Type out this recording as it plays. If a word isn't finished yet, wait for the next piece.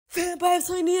Vamp, I have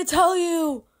something to tell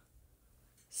you.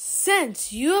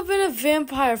 Since you have been a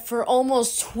vampire for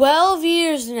almost 12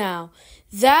 years now,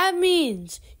 that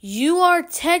means you are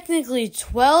technically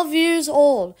 12 years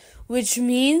old, which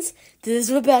means, this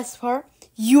is the best part,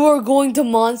 you are going to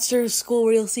monster school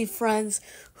where you'll see friends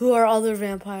who are other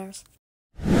vampires.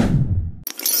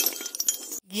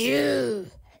 You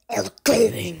are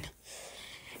gaming.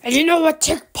 And you know what?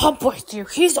 Take Pump with you.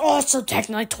 He's also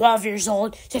technically 12 years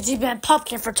old since he's been a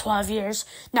pumpkin for 12 years.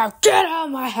 Now get out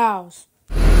of my house.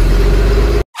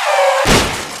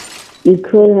 You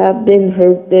could have been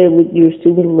hurt there with your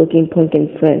stupid-looking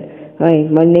pumpkin friend. Hi,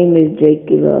 my name is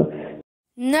Drakepire.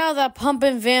 Now that Pump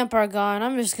and Vamp are gone,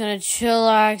 I'm just gonna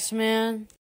chillax, man.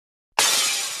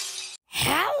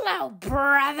 Hello,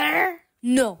 brother.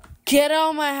 No, get out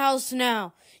of my house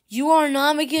now. You are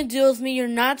not making a deal with me. You're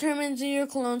not turning into your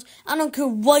clones. I don't care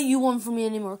what you want from me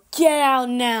anymore. Get out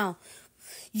now.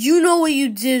 You know what you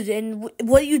did, and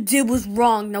what you did was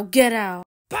wrong. Now get out.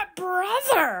 But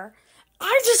brother,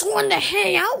 I just wanted to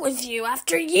hang out with you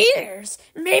after years.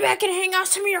 Maybe I can hang out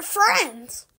with some of your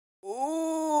friends.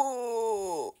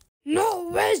 Ooh. No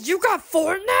way, you got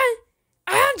Fortnite?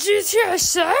 And GTA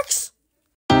 6?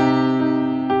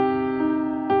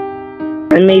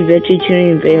 I'm a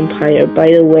vegetarian vampire.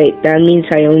 By the way, that means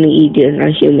I only eat deer,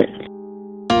 not humans.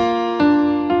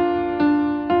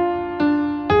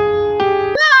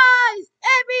 Guys!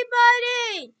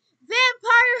 Everybody!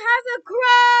 Vampire has a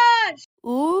crush!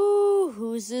 Ooh,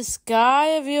 who's this guy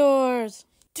of yours?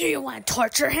 Do you want to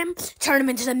torture him? Turn him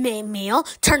into the main meal?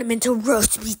 Turn him into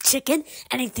roast beef chicken?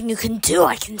 Anything you can do,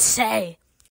 I can say.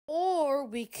 Or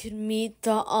we could meet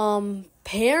the,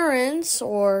 parents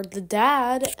or the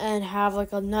dad and have,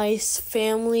 like, a nice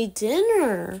family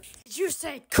dinner. Did you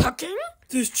say cooking?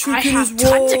 This chicken I have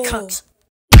tons of cooks.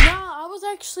 Yeah, I was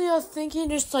actually thinking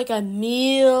just, like, a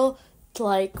meal,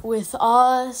 like, with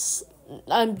us.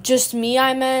 Just me,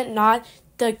 I meant, not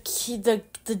the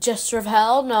gesture of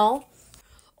hell, no.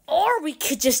 Or we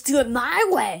could just do it my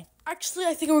way. Actually,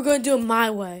 I think we're going to do it my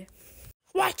way.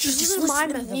 Why? Just listen to my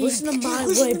method. Listen to my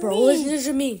way, bro. Listen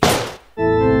to me.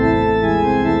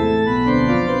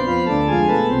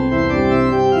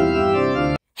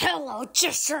 Hello,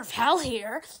 gesture of hell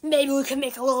here. Maybe we can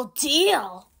make a little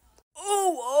deal.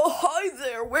 Oh, hi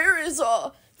there. Where is,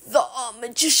 the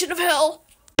magician of hell?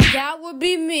 That would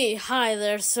be me. Hi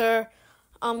there, sir.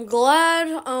 I'm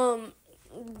glad,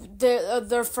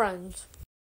 they're friends.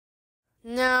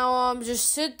 Now,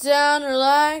 just sit down,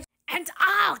 relax, and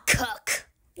I'll cook.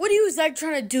 What are you exactly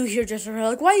trying to do here, Jester?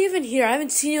 Like, why are you even here? I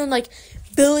haven't seen you in, like,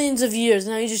 billions of years.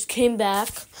 Now you just came back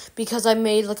because I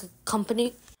made, like, a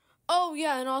company. Oh,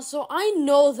 yeah, and also, I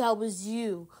know that was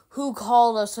you who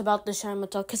called us about the Shine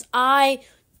Motel, because I,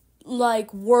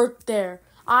 like, worked there.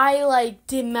 I, like,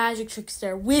 did magic tricks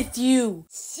there with you.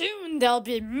 Soon they'll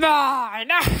be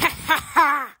mine.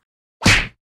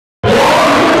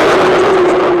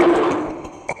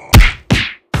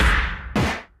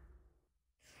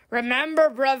 Remember,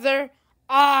 brother,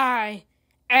 I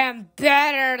am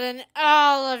better than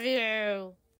all of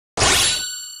you.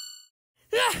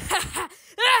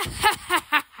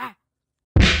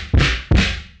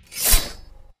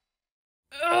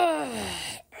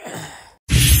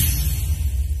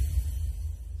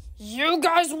 You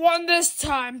guys won this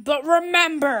time, but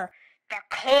remember, the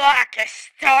clock is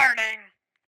starting.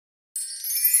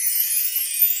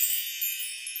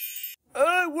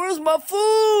 Hey, where's my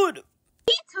food?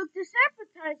 He took this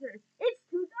appetizer. It's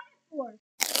too dinosaurs.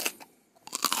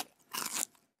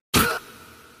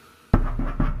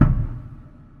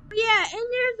 Yeah, and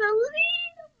there's a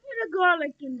little bit of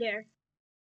garlic in there.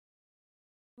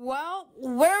 Well,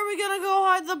 where are we gonna go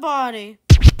hide the body?